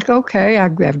it's like, okay,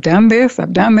 I've done this,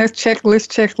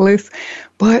 checklist.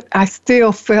 But I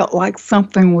still felt like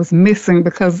something was missing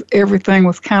because everything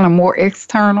was kind of more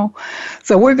external.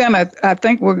 So I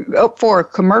think we're up for a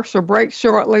commercial break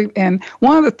shortly. And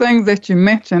one of the things that you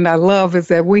mentioned I love is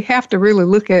that we have to really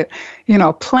look at,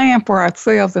 plan for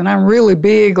ourselves. And I'm really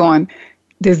big on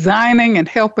designing and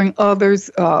helping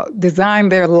others design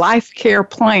their life care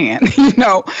plan.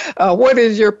 What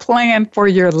is your plan for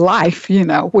your life,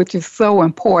 which is so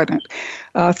important.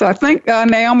 So I think,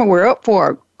 Naomi, we're up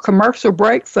for a commercial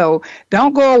break. So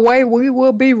don't go away. We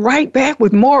will be right back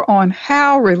with more on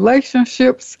how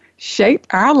relationships shape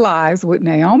our lives with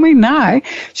Naomi Nye.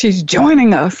 She's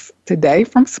joining us today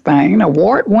from Spain,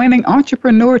 award-winning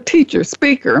entrepreneur, teacher,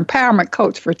 speaker, empowerment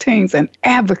coach for teens, and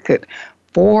advocate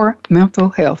for mental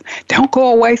health. Don't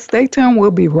go away. Stay tuned.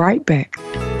 We'll be right back.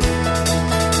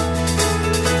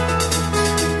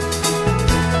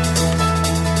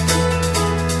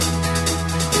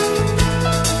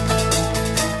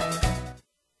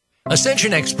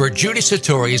 Ascension expert Judy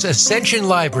Satori's Ascension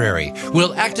Library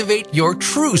will activate your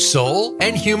true soul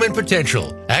and human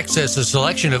potential. Access a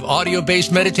selection of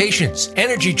audio-based meditations,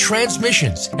 energy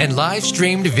transmissions, and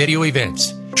live-streamed video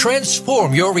events.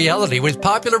 Transform your reality with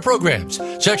popular programs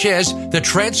such as the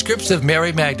Transcripts of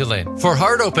Mary Magdalene for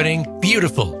heart-opening,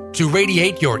 beautiful, to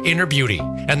radiate your inner beauty,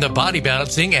 and the body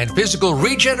balancing and physical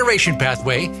regeneration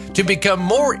pathway to become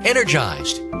more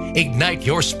energized. Ignite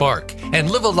your spark and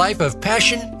live a life of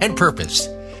passion and purpose.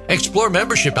 Explore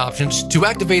membership options to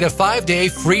activate a 5-day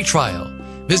free trial.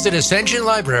 Visit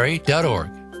ascensionlibrary.org.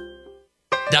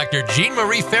 Dr. Jean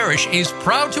Marie Farish is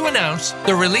proud to announce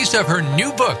the release of her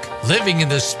new book, Living in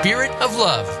the Spirit of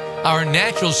Love, Our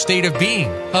Natural State of Being,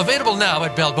 available now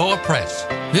at Balboa Press.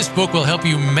 This book will help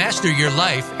you master your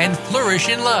life and flourish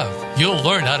in love. You'll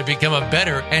learn how to become a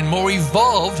better and more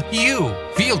evolved you.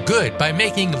 Feel good by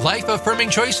making life-affirming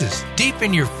choices.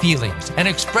 Deepen your feelings and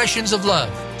expressions of love.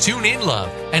 Tune in love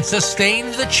and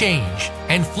sustain the change.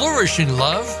 And flourish in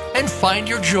love and find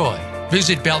your joy.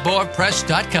 Visit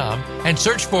BalboaPress.com and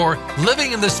search for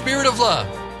Living in the Spirit of Love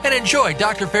and enjoy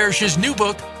Dr. Farish's new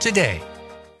book today.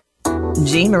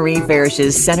 Jean Marie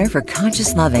Farish's Center for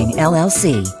Conscious Loving,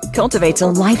 LLC, cultivates a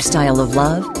lifestyle of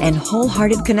love and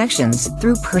wholehearted connections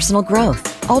through personal growth,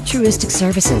 altruistic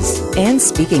services, and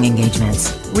speaking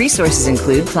engagements. Resources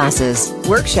include classes,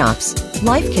 workshops,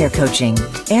 life care coaching,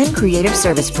 and creative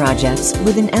service projects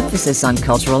with an emphasis on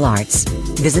cultural arts.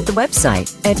 Visit the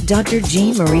website at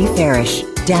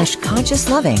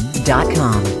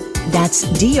drjeanmariefarish-consciousloving.com. That's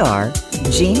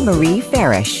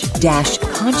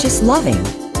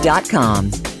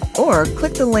drjeanmariefarish-consciousloving.com, or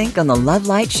click the link on the Love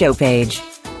Light show page.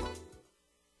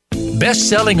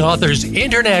 Best-selling Authors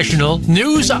International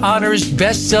news honors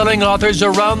best-selling authors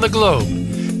around the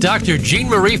globe. Dr. Jean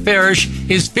Marie Farish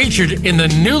is featured in the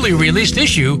newly released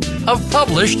issue of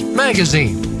Published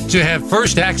Magazine. To have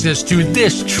first access to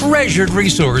this treasured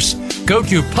resource, go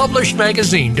to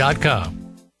publishedmagazine.com.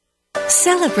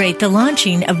 Celebrate the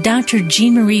launching of Dr.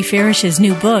 Jean Marie Farish's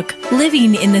new book,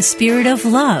 Living in the Spirit of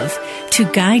Love, to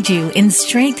guide you in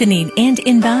strengthening and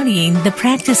embodying the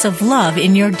practice of love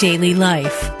in your daily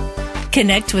life.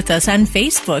 Connect with us on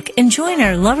Facebook and join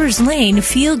our Lover's Lane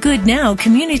Feel Good Now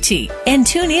community. And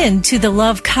tune in to the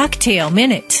Love Cocktail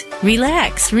Minute.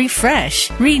 Relax,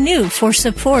 refresh, renew for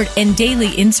support and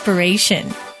daily inspiration.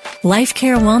 Life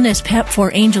Care Wellness Pep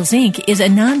for Angels, Inc. is a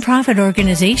nonprofit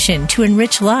organization to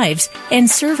enrich lives and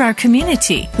serve our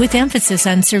community with emphasis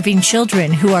on serving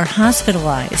children who are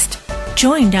hospitalized.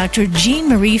 Join Dr. Jean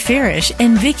Marie Farish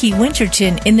and Vicki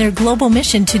Winterton in their global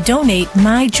mission to donate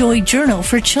My Joy Journal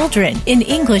for children in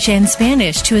English and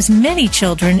Spanish to as many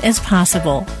children as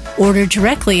possible. Order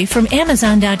directly from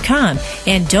Amazon.com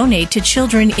and donate to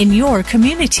children in your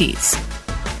communities.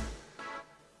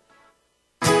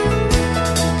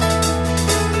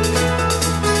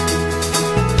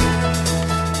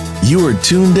 You are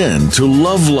tuned in to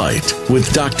Love Light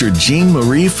with Dr. Jean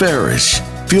Marie Farish.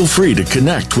 Feel free to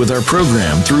connect with our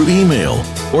program through email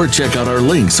or check out our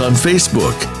links on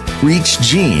Facebook. Reach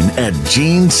Jean at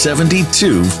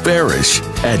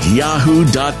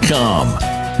Jean72Farish@yahoo.com.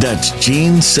 That's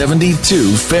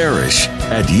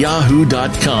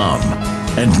Jean72Farish@yahoo.com.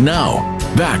 And now,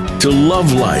 back to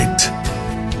Love Light.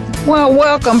 Well,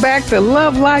 welcome back to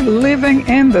Love Light, Living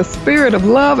in the Spirit of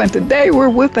Love. And today we're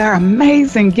with our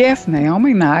amazing guest,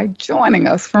 Naomi Nye, joining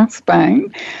us from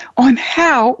Spain on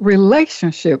how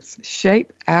relationships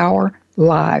shape our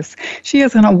lives. She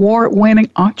is an award-winning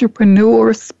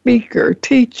entrepreneur, speaker,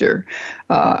 teacher,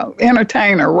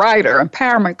 entertainer, writer,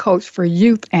 empowerment coach for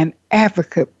youth, and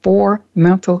advocate for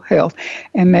mental health.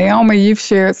 And Naomi, you've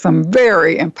shared some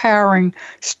very empowering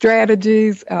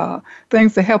strategies,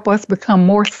 things to help us become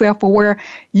more self-aware.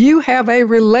 You have a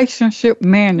relationship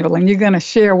manual, and you're going to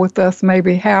share with us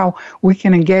maybe how we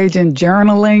can engage in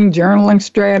journaling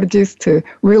strategies to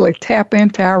really tap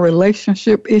into our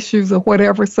relationship issues or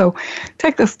whatever. So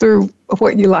take us through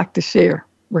what you like to share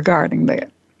regarding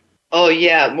that. Oh,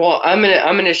 yeah. Well, I'm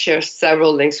gonna share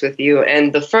several links with you.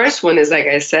 And the first one is, like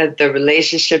I said, the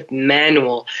relationship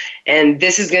manual. And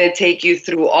this is going to take you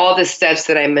through all the steps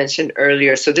that I mentioned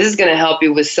earlier. So this is going to help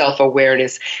you with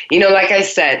self-awareness. You know, like I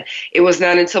said, it was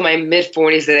not until my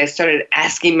mid-40s that I started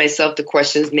asking myself the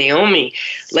questions, Naomi,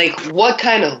 like, what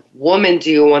kind of woman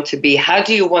do you want to be? How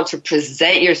do you want to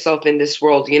present yourself in this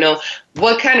world? You know,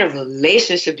 what kind of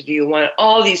relationship do you want?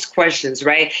 All these questions,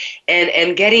 right?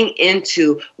 And getting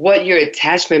into what your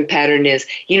attachment pattern is,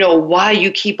 you know, why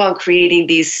you keep on creating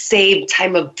these same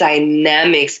type of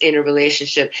dynamics in a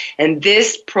relationship. And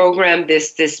this program,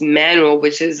 this manual,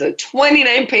 which is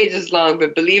 29 pages long,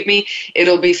 but believe me,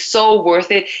 it'll be so worth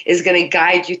it, is going to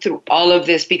guide you through all of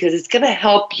this because it's going to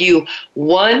help you,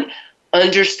 one,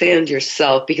 understand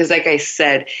yourself. Because like I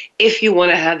said, if you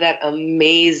want to have that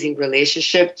amazing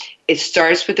relationship, it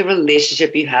starts with the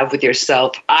relationship you have with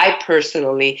yourself. I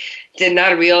personally did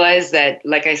not realize that,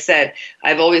 like I said,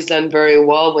 I've always done very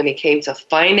well when it came to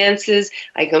finances.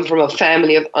 I come from a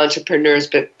family of entrepreneurs,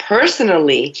 but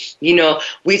personally, you know,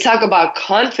 we talk about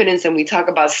confidence and we talk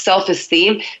about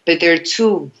self-esteem, but they're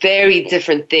two very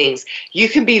different things. You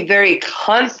can be very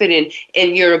confident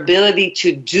in your ability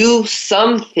to do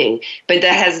something, but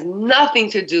that has nothing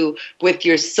to do with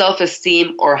your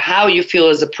self-esteem or how you feel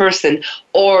as a person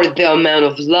or the amount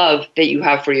of love that you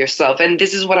have for yourself. And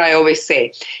this is what I always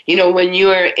say. You know, when you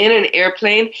are in an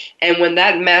airplane and when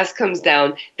that mask comes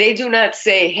down, they do not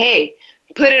say, hey,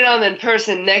 put it on the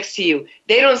person next to you.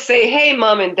 They don't say, hey,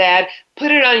 mom and dad,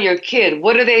 put it on your kid.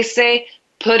 What do they say?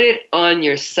 Put it on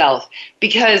yourself.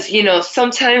 Because, you know,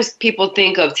 sometimes people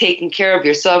think of taking care of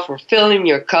yourself or filling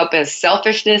your cup as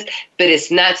selfishness, but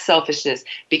it's not selfishness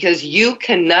because you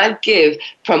cannot give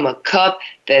from a cup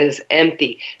that is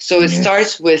empty. So it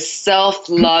starts with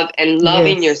self-love and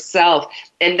loving yourself.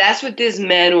 And that's what this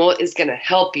manual is going to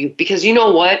help you. Because you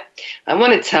know what? I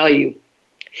want to tell you,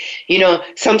 you know,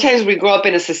 sometimes we grow up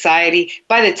in a society,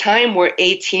 by the time we're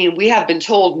 18, we have been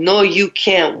told, no, you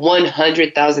can't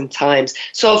 100,000 times.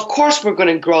 So of course we're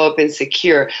going to grow up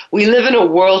insecure. We live in a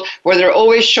world where they're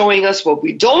always showing us what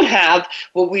we don't have,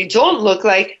 what we don't look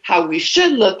like, how we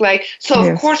should look like.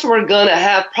 So of course we're going to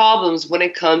have problems when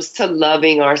it comes to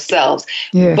loving ourselves.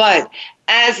 But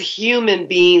as human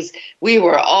beings, we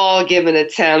were all given a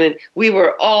talent. We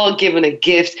were all given a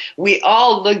gift. We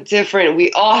all look different.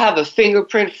 We all have a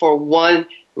fingerprint for one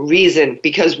reason,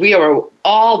 because we are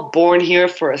all born here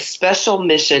for a special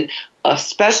mission, a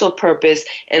special purpose,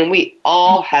 and we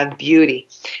all have beauty.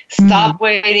 Stop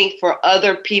waiting for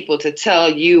other people to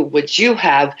tell you what you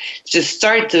have. Just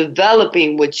start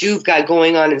developing what you've got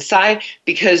going on inside,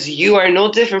 because you are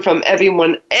no different from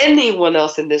anyone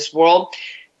else in this world.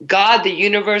 God, the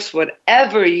universe,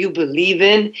 whatever you believe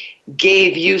in,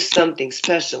 gave you something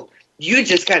special. You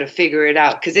just got to figure it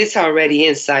out because it's already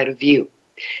inside of you.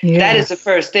 That is the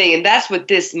first thing. And that's what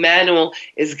this manual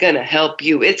is going to help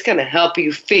you. It's going to help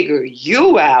you figure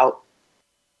you out.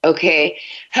 Okay?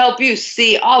 Help you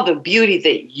see all the beauty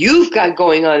that you've got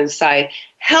going on inside.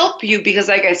 Help you because,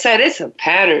 like I said, it's a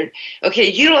pattern. Okay?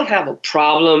 You don't have a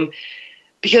problem.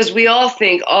 Because we all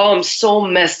think, oh, I'm so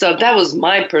messed up. That was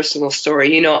my personal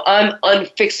story. You know, I'm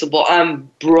unfixable. I'm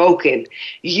broken.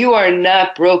 You are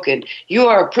not broken. You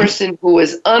are a person who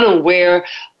is unaware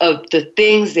of the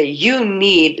things that you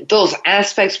need, those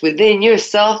aspects within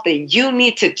yourself that you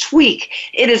need to tweak.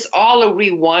 It is all a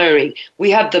rewiring. We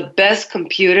have the best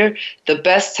computer, the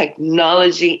best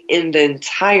technology in the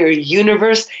entire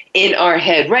universe in our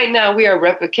head. Right now, we are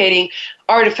replicating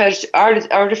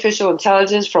artificial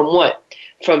intelligence from what?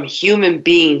 from human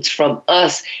beings, from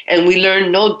us, and we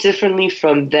learn no differently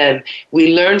from them.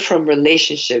 We learn from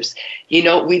relationships. You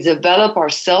know, we develop our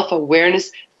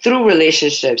self-awareness through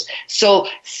relationships. So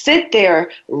sit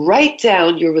there, write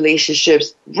down your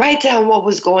relationships, write down what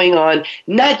was going on,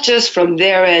 not just from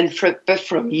their end, but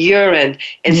from your end,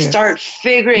 and start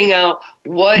figuring out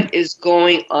what is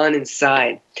going on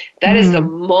inside. That is the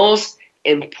most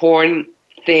important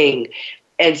thing.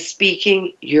 And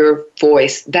speaking your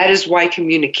voice. That is why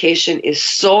communication is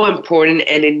so important,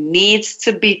 and it needs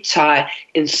to be taught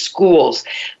in schools.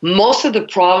 Most of the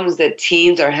problems that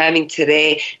teens are having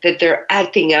today, that they're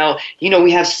acting out, you know,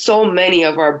 we have so many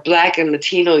of our Black and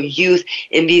Latino youth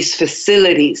in these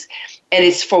facilities, and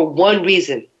it's for one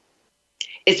reason.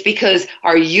 It's because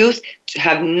our youth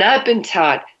have not been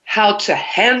taught how to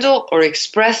handle or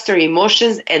express their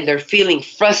emotions, and they're feeling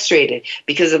frustrated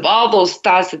because of all those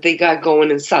thoughts that they got going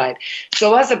inside.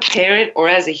 So as a parent or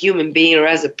as a human being or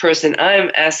as a person, I'm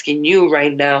asking you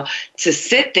right now to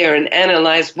sit there and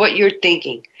analyze what you're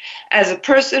thinking. As a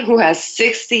person who has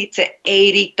 60 to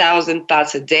 80,000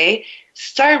 thoughts a day,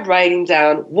 start writing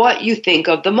down what you think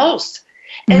of the most.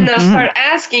 And now start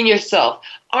asking yourself,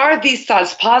 are these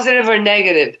thoughts positive or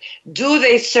negative? Do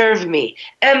they serve me?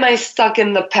 Am I stuck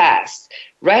in the past?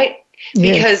 Right?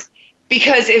 Because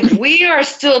if we are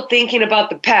still thinking about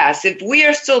the past, if we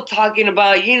are still talking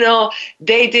about, you know,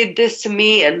 they did this to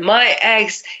me and my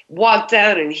ex walked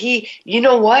out and he, you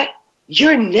know what?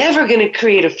 You're never going to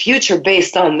create a future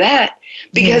based on that.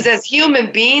 Because as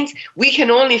human beings, we can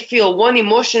only feel one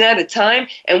emotion at a time,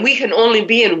 and we can only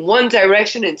be in one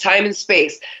direction in time and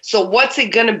space. So what's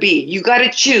it going to be? You got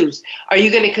to choose. Are you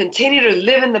going to continue to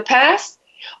live in the past,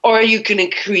 or are you going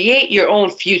to create your own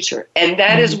future? And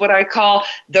that is what I call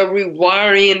the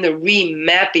rewiring, the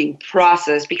remapping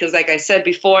process. Because like I said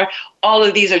before, all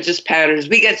of these are just patterns.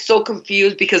 We get so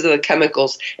confused because of the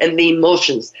chemicals and the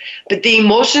emotions. But the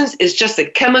emotions is just a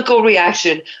chemical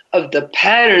reaction of the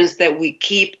patterns that we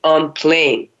keep on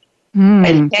playing.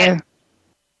 And to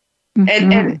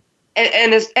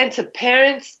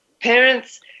parents,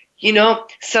 you know,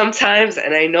 sometimes,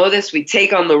 and I know this, we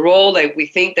take on the role like we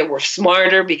think that we're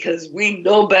smarter because we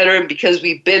know better and because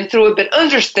we've been through it. But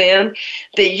understand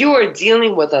that you are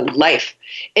dealing with a life.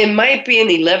 It might be an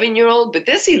 11-year-old, but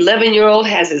this 11-year-old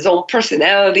has his own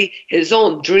personality, his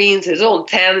own dreams, his own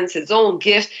talents, his own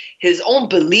gifts, his own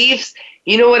beliefs.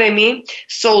 You know what I mean?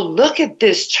 So look at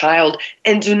this child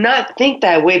and do not think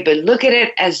that way, but look at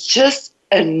it as just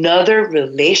another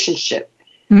relationship.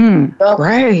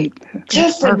 Right.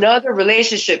 Just another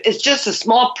relationship. It's just a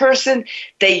small person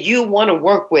that you want to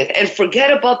work with. And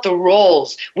forget about the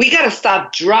roles. We got to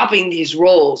stop dropping these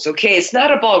roles, okay? It's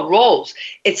not about roles.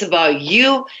 It's about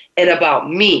you and about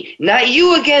me. Not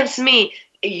you against me,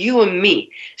 you and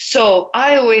me. So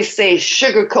I always say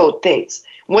sugarcoat things.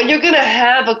 When you're going to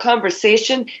have a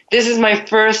conversation, this is my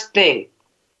first thing.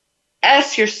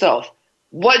 Ask yourself,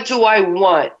 what do I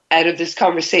want out of this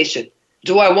conversation?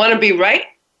 Do I want to be right?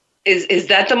 Is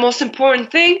that the most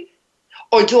important thing?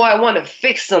 Or do I want to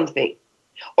fix something?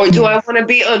 Or do I want to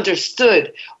be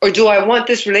understood? Or do I want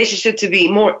this relationship to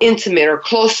be more intimate or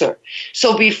closer?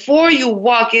 So before you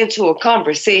walk into a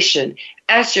conversation,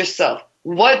 ask yourself,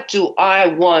 what do I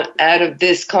want out of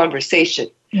this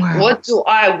conversation? Wow. What do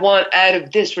I want out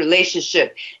of this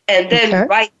relationship? And then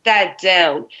write that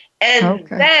down. And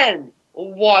then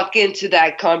walk into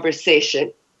that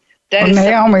conversation.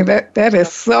 Naomi, that is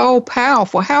so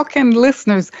powerful. How can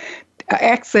listeners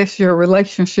access your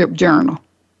relationship journal?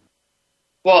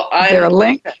 Well, is there a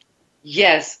link?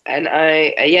 Yes, and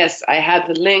I have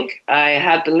the link.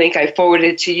 I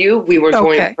forwarded to you. We're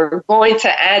going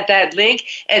to add that link,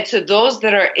 and to those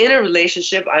that are in a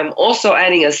relationship, I'm also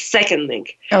adding a second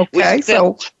link. Okay,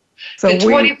 so the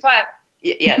 25.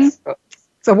 Yes. Mm-hmm.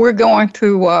 So we're going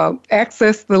to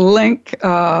access the link.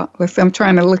 I'm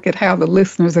trying to look at how the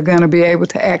listeners are going to be able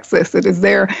to access it. Is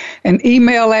there an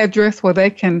email address where they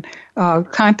can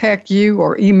contact you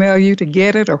or email you to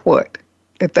get it, or what?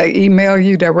 If they email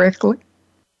you directly?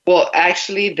 Well,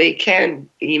 actually, they can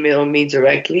email me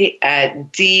directly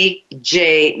at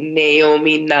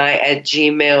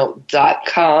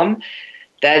djnaominye@gmail.com.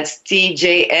 That's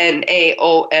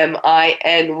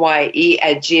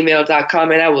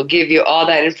djnaominye@gmail.com, and I will give you all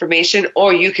that information.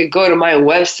 Or you could go to my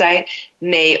website,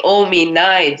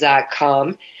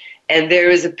 naominye.com, and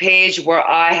there is a page where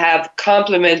I have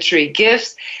complimentary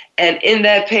gifts. And in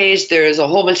that page, there is a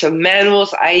whole bunch of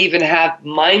manuals. I even have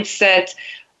mindset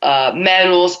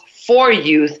manuals for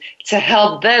youth to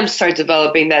help them start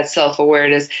developing that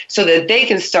self-awareness so that they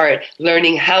can start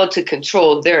learning how to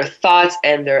control their thoughts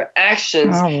and their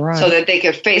actions so that they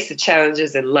can face the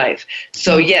challenges in life.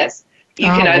 So yes, you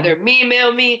can either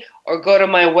email me or go to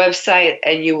my website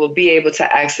and you will be able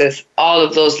to access all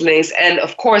of those links. And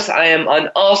of course, I am on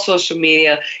all social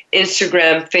media,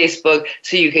 Instagram, Facebook,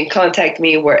 so you can contact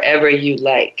me wherever you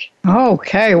like.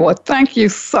 Okay, well, thank you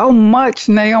so much,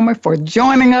 Naomi, for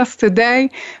joining us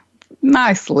today.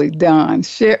 Nicely done.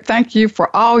 Thank you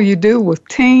for all you do with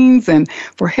teens and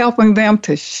for helping them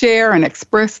to share and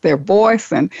express their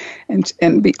voice and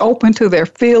be open to their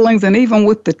feelings, and even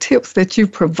with the tips that you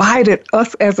provided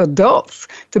us as adults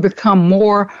to become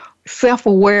more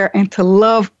self-aware and to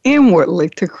love inwardly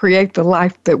to create the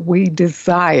life that we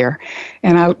desire.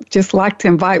 And I'd just like to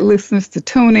invite listeners to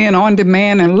tune in on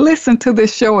demand and listen to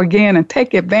this show again and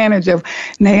take advantage of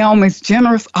Naomi's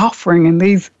generous offering and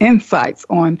these insights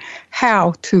on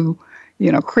how to,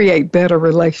 create better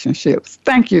relationships.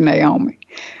 Thank you, Naomi.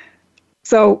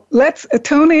 So let's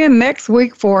tune in next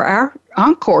week for our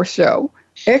encore show,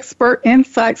 Expert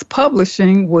Insights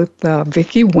Publishing with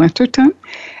Vicki Winterton,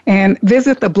 and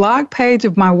visit the blog page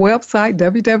of my website,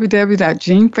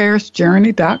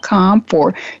 www.jeanferrisjourney.com,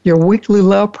 for your weekly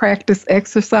love practice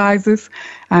exercises.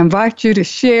 I invite you to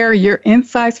share your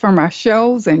insights from our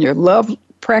shows and your love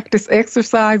practice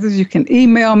exercises. You can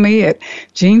email me at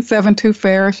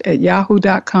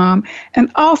jean72farish@yahoo.com,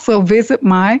 and also visit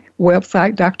my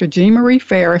website, Dr. Jean Marie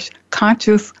Farish,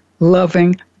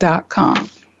 consciousloving.com.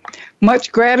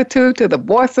 Much gratitude to the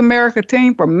Voice America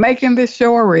team for making this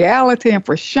show a reality and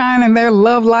for shining their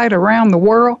love light around the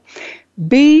world.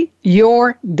 Be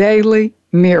your daily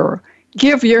mirror.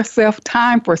 Give yourself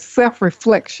time for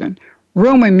self-reflection.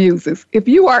 Rumi muses, if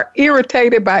you are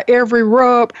irritated by every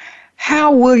rub,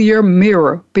 how will your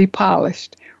mirror be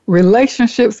polished?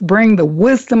 Relationships bring the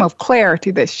wisdom of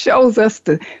clarity that shows us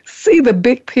to see the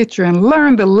big picture and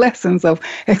learn the lessons of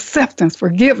acceptance,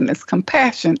 forgiveness,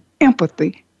 compassion,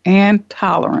 empathy, and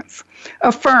tolerance.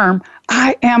 Affirm,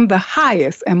 I am the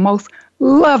highest and most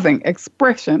loving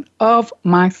expression of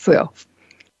myself.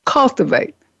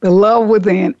 Cultivate the love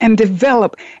within and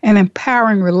develop an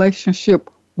empowering relationship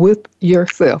with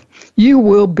yourself. You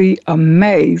will be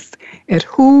amazed at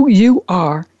who you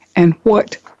are and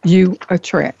what you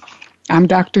attract. I'm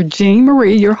Dr. Jean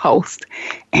Marie, your host,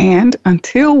 and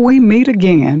until we meet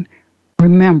again,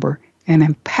 remember, an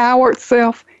empowered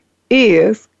self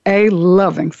is a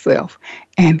loving self,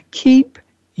 and keep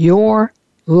your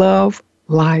love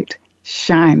light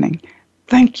shining.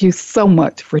 Thank you so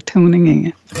much for tuning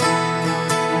in.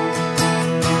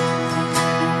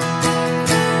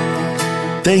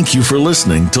 Thank you for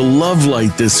listening to Love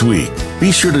Light this week.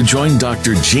 Be sure to join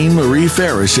Dr. Jean Marie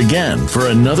Farish again for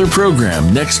another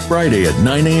program next Friday at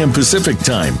 9 a.m. Pacific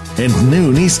Time and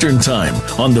noon Eastern Time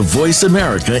on the Voice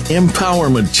America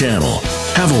Empowerment Channel.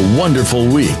 Have a wonderful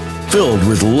week filled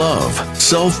with love,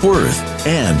 self-worth,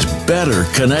 and better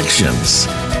connections.